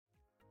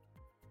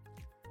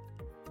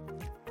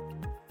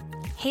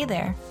Hey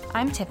there,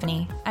 I'm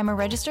Tiffany. I'm a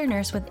registered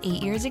nurse with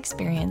 8 years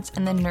experience,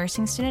 and the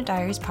Nursing Student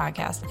Diaries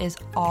podcast is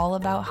all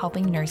about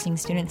helping nursing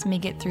students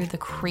make it through the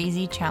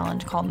crazy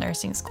challenge called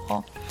nursing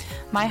school.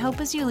 My hope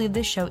is you leave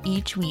this show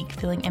each week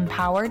feeling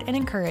empowered and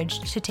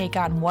encouraged to take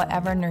on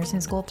whatever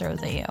nursing school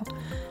throws at you.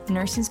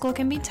 Nursing school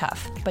can be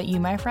tough, but you,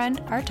 my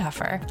friend, are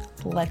tougher.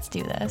 Let's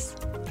do this.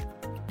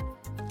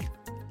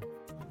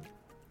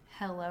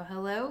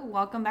 Hello.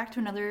 Welcome back to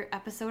another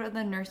episode of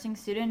the Nursing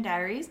Student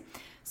Diaries.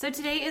 So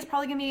today is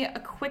probably going to be a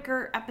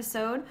quicker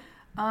episode.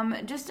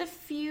 Just a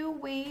few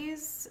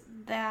ways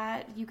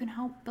that you can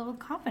help build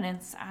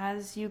confidence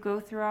as you go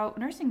throughout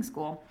nursing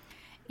school.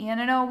 And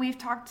I know we've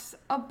talked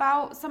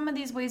about some of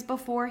these ways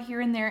before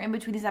here and there in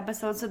between these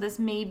episodes, so this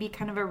may be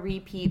kind of a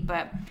repeat,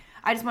 but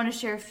I just want to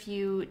share a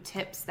few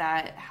tips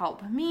that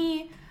help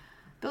me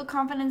build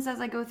confidence as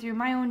I go through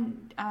my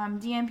own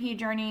DNP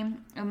journey,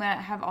 and that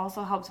have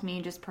also helped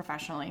me just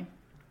professionally.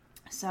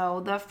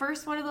 So the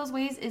first one of those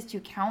ways is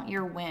to count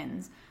your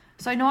wins.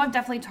 So I know I've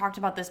definitely talked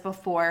about this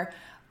before,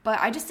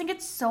 but I just think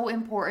it's so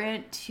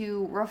important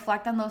to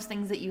reflect on those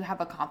things that you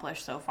have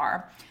accomplished so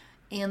far.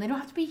 And they don't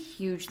have to be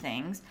huge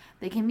things.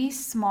 They can be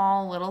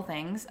small little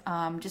things,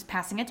 just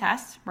passing a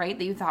test, right,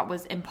 that you thought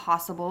was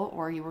impossible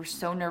or you were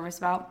so nervous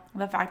about.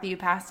 The fact that you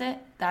passed it,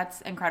 that's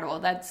incredible.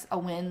 That's a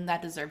win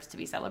that deserves to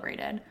be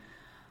celebrated.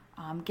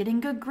 Getting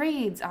good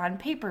grades on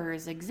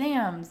papers,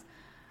 exams,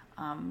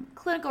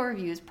 clinical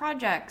reviews,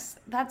 projects,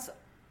 that's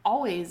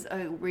always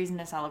a reason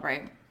to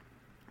celebrate.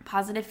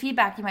 Positive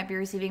feedback you might be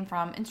receiving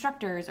from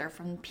instructors or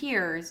from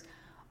peers,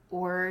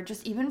 or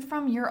just even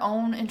from your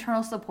own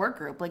internal support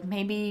group. Like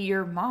maybe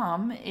your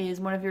mom is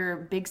one of your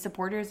big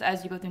supporters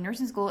as you go through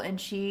nursing school, and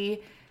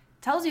she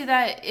tells you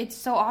that it's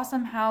so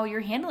awesome how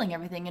you're handling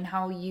everything and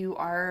how you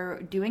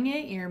are doing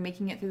it, you're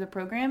making it through the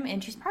program,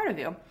 and she's proud of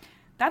you.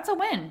 That's a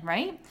win,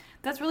 right?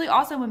 That's really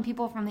awesome when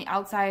people from the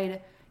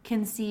outside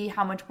can see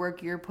how much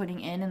work you're putting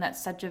in, and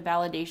that's such a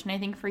validation, I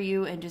think, for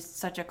you, and just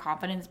such a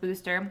confidence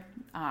booster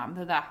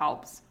that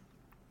helps.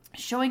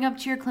 Showing up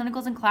to your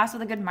clinicals in class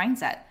with a good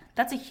mindset.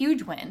 That's a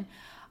huge win.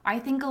 I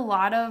think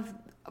part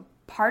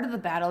of the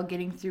battle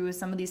getting through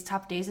some of these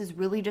tough days is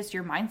really just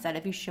your mindset.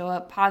 If you show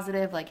up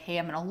positive, like, hey,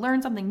 I'm going to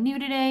learn something new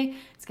today,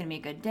 it's going to be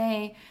a good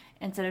day,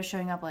 instead of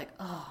showing up like,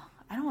 oh,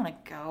 I don't want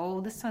to go.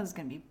 This is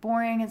going to be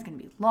boring. It's going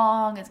to be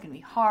long. It's going to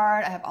be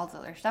hard. I have all this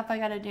other stuff I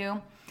got to do.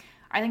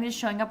 I think just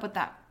showing up with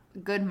that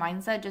good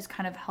mindset just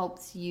kind of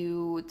helps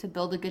you to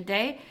build a good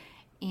day.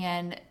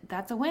 And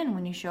that's a win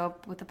when you show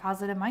up with a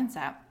positive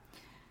mindset.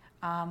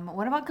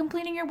 What about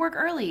completing your work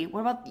early? What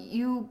about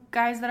you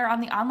guys that are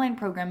on the online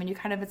program and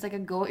it's like a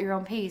go at your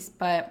own pace,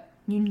 but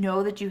you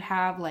know that you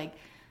have like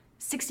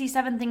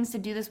 67 things to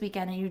do this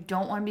weekend and you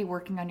don't want to be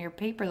working on your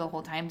paper the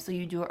whole time, so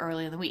you do it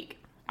early in the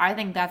week. I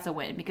think that's a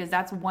win because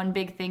that's one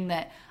big thing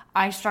that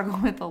I struggle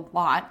with a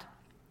lot.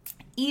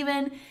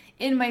 Even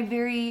in my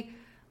very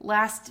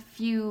last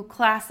few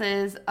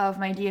classes of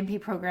my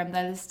DNP program,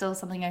 that is still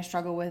something I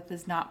struggle with,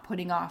 is not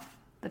putting off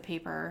the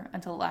paper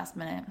until the last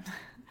minute.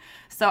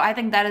 So I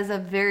think that is a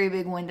very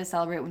big win to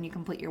celebrate when you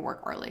complete your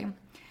work early.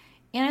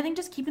 And I think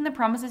just keeping the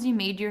promises you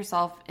made to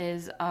yourself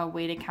is a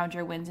way to count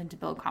your wins and to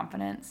build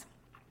confidence.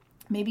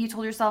 Maybe you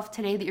told yourself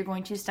today that you're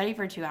going to study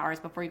for 2 hours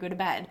before you go to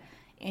bed,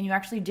 and you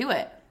actually do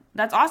it.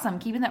 That's awesome.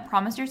 Keeping that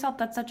promise to yourself,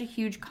 that's such a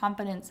huge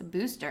confidence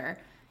booster.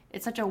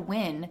 It's such a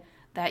win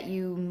that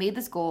you made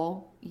this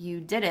goal,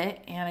 you did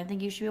it, and I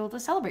think you should be able to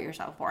celebrate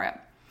yourself for it.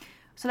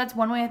 So that's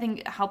one way I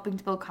think helping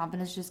to build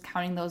confidence, just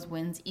counting those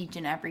wins each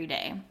and every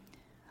day.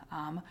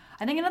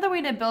 I think another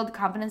way to build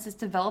confidence is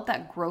to develop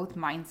that growth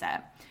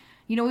mindset.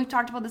 You know, we've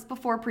talked about this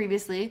before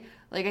previously.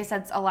 Like I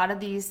said, a lot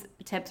of these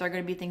tips are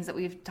going to be things that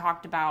we've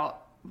talked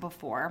about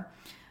before.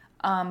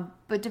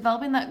 But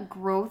developing that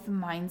growth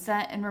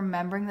mindset and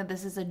remembering that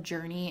this is a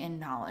journey in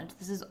knowledge.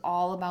 This is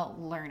all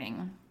about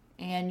learning.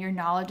 And your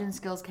knowledge and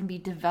skills can be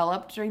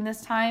developed during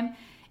this time.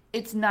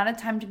 It's not a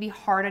time to be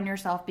hard on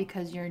yourself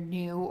because you're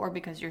new or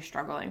because you're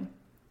struggling.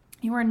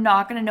 You are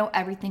not going to know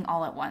everything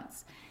all at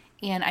once.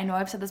 And I know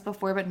I've said this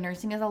before, but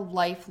nursing is a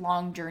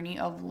lifelong journey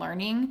of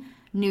learning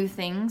new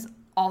things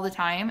all the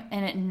time,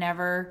 and it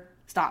never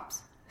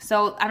stops.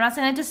 So I'm not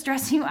saying that to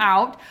stress you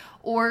out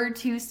or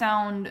to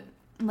sound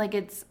like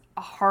it's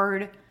a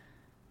hard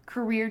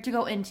career to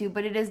go into,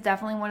 but it is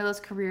definitely one of those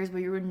careers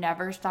where you would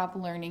never stop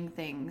learning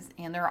things,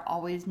 and there are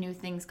always new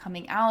things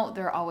coming out.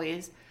 There are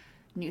always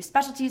new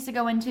specialties to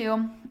go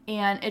into,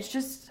 and it's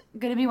just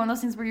going to be one of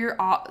those things where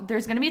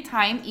there's going to be a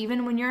time,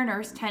 even when you're a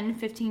nurse 10,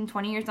 15,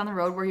 20 years down the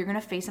road, where you're going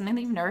to face something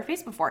that you've never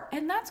faced before,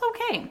 and that's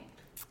okay.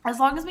 As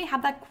long as we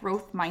have that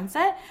growth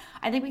mindset,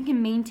 I think we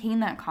can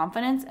maintain that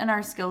confidence in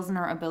our skills and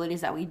our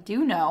abilities that we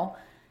do know,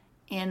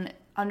 and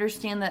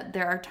understand that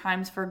there are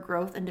times for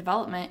growth and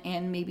development,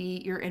 and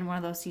maybe you're in one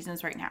of those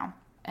seasons right now.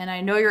 And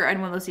I know you're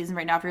in one of those seasons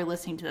right now if you're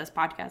listening to this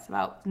podcast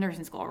about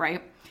nursing school,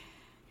 right?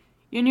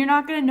 And you're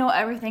not going to know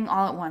everything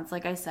all at once.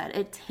 Like I said,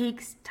 it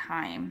takes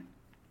time.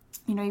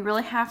 You know, you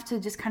really have to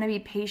just kind of be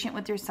patient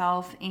with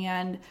yourself,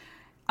 and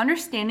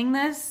understanding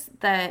this,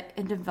 that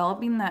in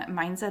developing that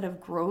mindset of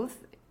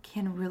growth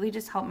can really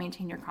just help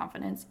maintain your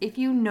confidence. If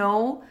you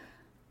know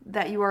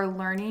that you are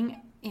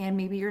learning and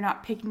maybe you're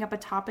not picking up a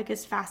topic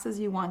as fast as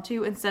you want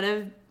to, instead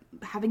of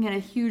having a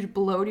huge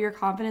blow to your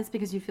confidence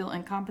because you feel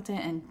incompetent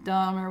and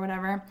dumb or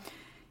whatever,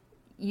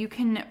 you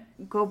can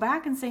go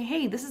back and say,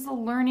 hey, this is a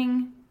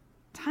learning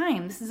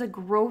time. This is a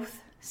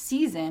growth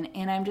season,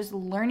 and I'm just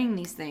learning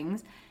these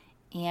things,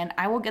 and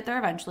I will get there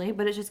eventually,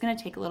 but it's just going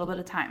to take a little bit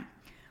of time.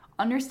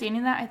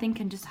 Understanding that, I think,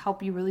 can just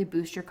help you really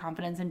boost your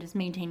confidence and just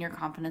maintain your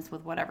confidence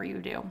with whatever you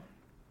do.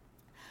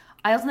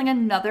 I also think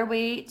another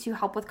way to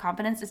help with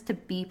confidence is to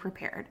be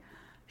prepared.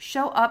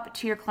 Show up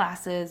to your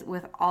classes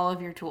with all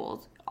of your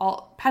tools,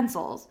 all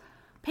pencils,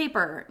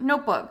 paper,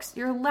 notebooks,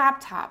 your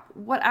laptop,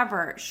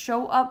 whatever.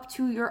 Show up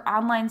to your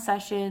online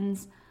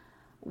sessions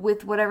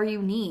with whatever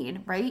you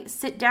need, right?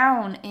 Sit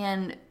down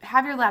and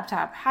have your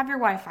laptop, have your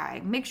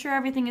Wi-Fi, make sure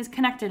everything is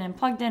connected and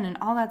plugged in and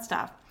all that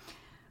stuff.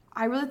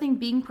 I really think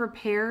being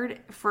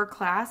prepared for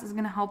class is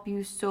going to help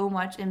you so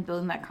much in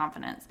building that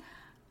confidence.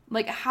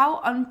 Like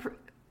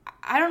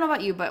I don't know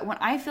about you, but when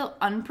I feel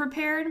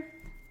unprepared,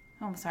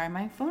 oh, sorry,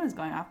 my phone is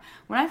going off.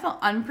 When I feel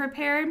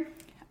unprepared,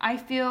 I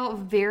feel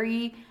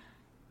very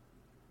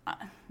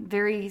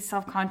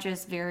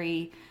self-conscious,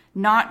 very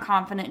not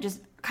confident,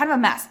 just kind of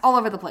a mess all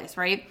over the place,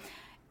 right?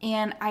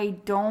 And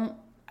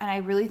I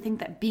really think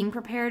that being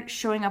prepared,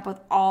 showing up with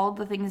all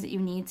the things that you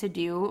need to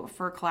do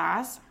for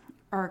class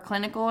or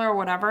clinical or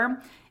whatever,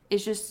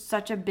 is just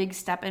such a big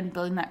step in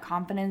building that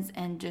confidence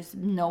and just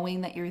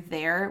knowing that you're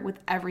there with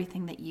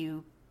everything that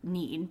you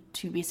need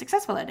to be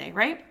successful that day,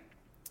 right?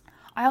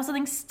 I also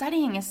think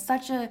studying is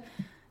such a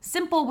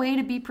simple way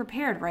to be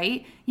prepared,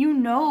 right? You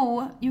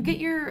get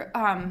your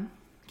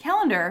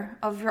calendar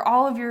of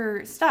all of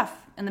your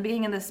stuff in the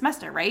beginning of the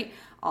semester, right?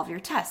 All of your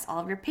tests, all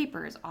of your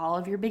papers, all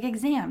of your big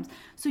exams.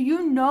 So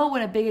you know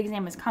when a big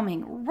exam is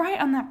coming right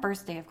on that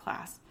first day of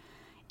class.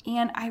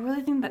 And I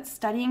really think that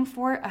studying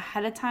for it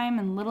ahead of time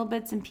and little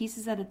bits and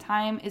pieces at a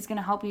time is going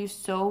to help you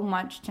so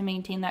much to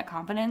maintain that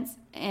confidence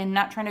and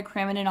not trying to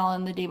cram it in all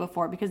in the day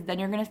before, because then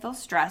you're going to feel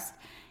stressed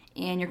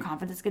and your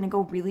confidence is going to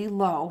go really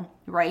low,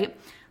 right?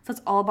 So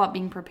it's all about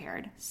being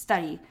prepared.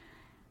 Study.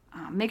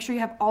 Make sure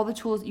you have all the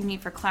tools you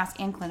need for class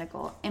and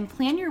clinical, and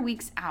plan your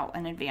weeks out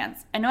in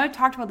advance. I know I've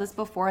talked about this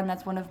before, and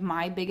that's one of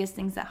my biggest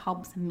things that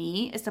helps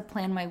me is to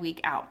plan my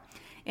week out.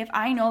 If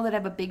I know that I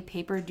have a big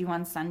paper due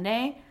on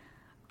Sunday,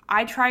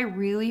 I try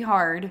really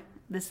hard.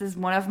 This is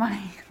one of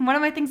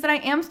my things that I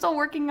am still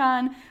working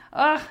on.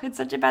 Ugh, it's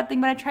such a bad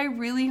thing, but I try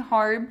really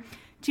hard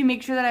to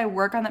make sure that I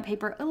work on that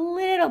paper a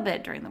little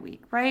bit during the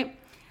week, right?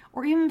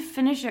 Or even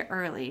finish it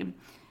early.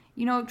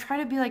 Try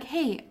to be like,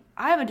 hey,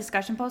 I have a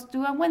discussion post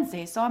due on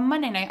Wednesday, so on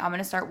Monday night, I'm going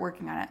to start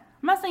working on it.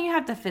 I'm not saying you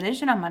have to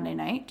finish it on Monday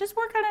night. Just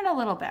work on it a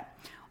little bit.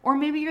 Or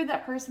maybe you're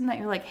that person that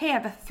you're like, hey, I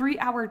have a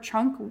 3-hour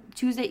chunk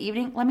Tuesday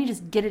evening. Let me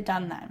just get it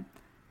done then.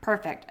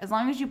 Perfect. As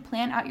long as you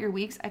plan out your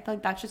weeks, I feel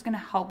like that's just going to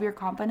help your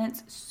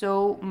confidence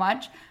so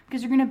much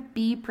because you're going to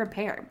be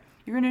prepared.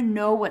 You're going to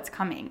know what's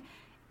coming.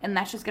 And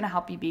that's just going to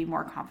help you be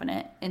more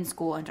confident in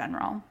school in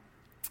general.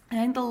 And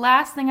I think the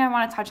last thing I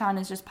want to touch on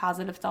is just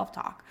positive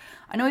self-talk.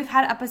 I know we've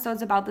had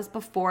episodes about this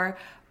before,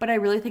 but I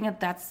really think that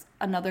that's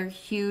another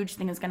huge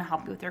thing that's going to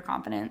help you with your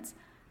confidence.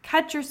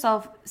 Catch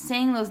yourself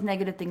saying those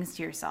negative things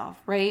to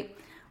yourself, right?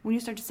 When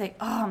you start to say,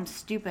 oh, I'm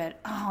stupid.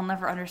 Oh, I'll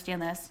never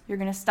understand this. You're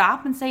going to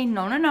stop and say,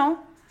 no.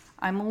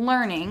 I'm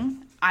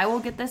learning. I will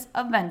get this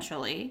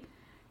eventually.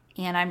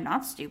 And I'm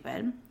not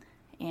stupid.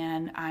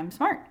 And I'm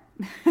smart.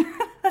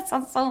 That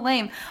sounds so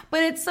lame,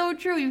 but it's so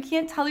true. You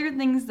can't tell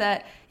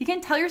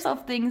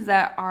yourself things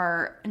that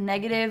are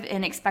negative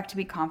and expect to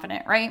be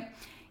confident, right?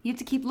 You have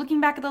to keep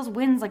looking back at those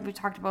wins like we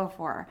talked about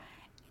before.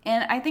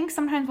 And I think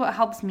sometimes what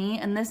helps me,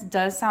 and this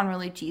does sound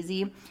really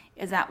cheesy,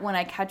 is that when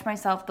I catch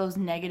myself those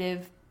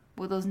negative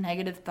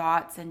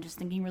thoughts and just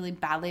thinking really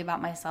badly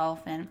about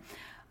myself, and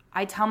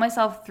I tell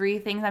myself 3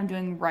 things I'm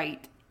doing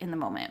right in the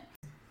moment.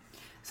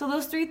 So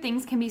those 3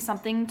 things can be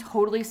something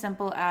totally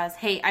simple as,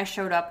 hey, I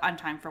showed up on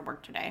time for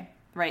work today,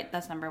 right?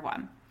 That's number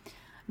 1.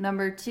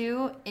 Number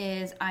 2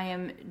 is I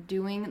am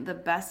doing the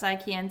best I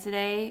can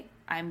today.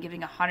 I'm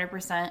giving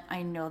 100%.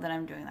 I know that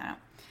I'm doing that.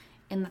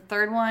 In the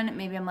 3rd one,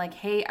 maybe I'm like,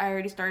 hey, I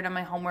already started on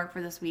my homework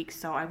for this week,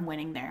 so I'm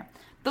winning there.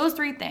 Those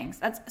 3 things.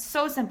 That's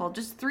so simple.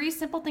 Just 3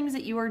 simple things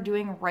that you are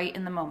doing right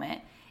in the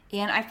moment.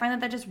 And I find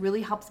that just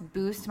really helps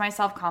boost my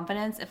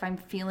self-confidence if I'm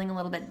feeling a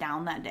little bit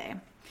down that day.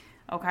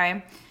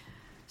 Okay?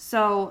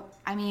 So,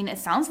 it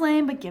sounds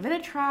lame, but give it a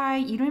try.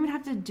 You don't even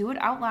have to do it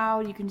out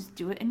loud. You can just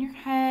do it in your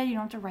head. You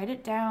don't have to write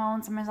it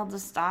down. Sometimes I'll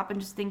just stop and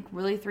just think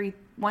really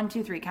 1,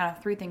 2, 3, kind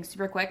of 3 things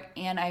super quick.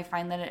 And I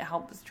find that it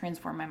helps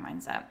transform my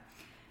mindset.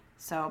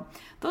 So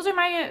those are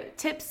my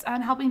tips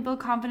on helping build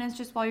confidence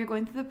just while you're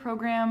going through the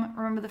program.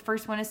 Remember, the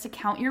first one is to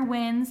count your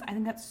wins. I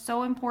think that's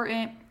so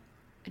important.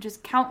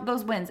 Just count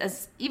those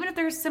wins. Even if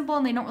they're simple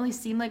and they don't really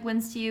seem like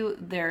wins to you,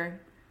 they're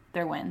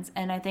wins.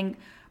 And I think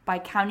by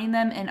counting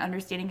them and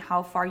understanding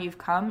how far you've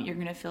come, you're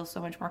going to feel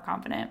so much more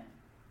confident.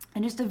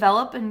 And just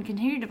develop and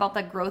continue to develop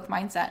that growth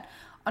mindset.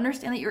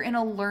 Understand that you're in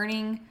a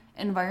learning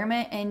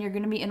environment, and you're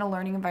going to be in a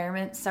learning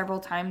environment several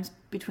times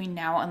between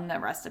now and the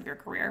rest of your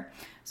career.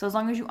 So as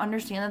long as you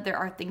understand that there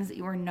are things that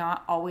you are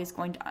not always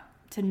going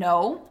to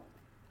know,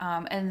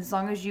 and as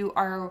long as you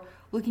are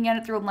looking at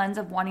it through a lens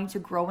of wanting to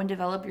grow and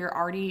develop your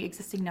already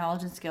existing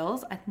knowledge and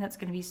skills, I think that's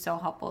going to be so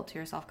helpful to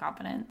your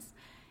self-confidence.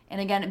 And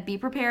again, be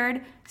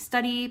prepared,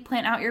 study,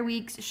 plan out your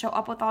weeks, show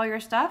up with all your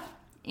stuff,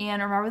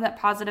 and remember that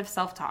positive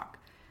self-talk.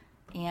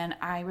 And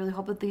I really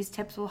hope that these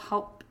tips will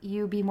help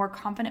you be more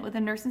confident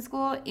within nursing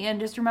school. And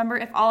just remember,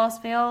 if all else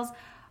fails,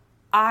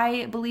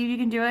 I believe you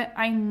can do it.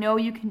 I know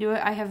you can do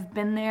it. I have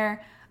been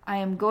there. I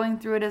am going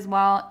through it as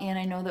well. And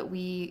I know that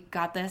we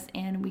got this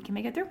and we can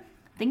make it through.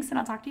 Thanks, and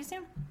I'll talk to you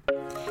soon.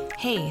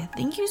 Hey,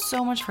 thank you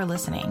so much for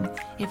listening.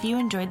 If you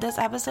enjoyed this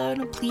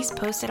episode, please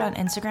post it on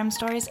Instagram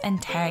stories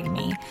and tag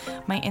me.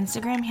 My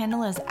Instagram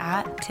handle is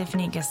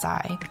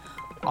 @TiffanyGasai.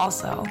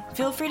 Also,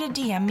 feel free to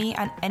DM me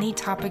on any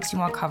topics you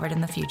want covered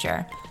in the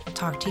future.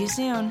 Talk to you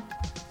soon.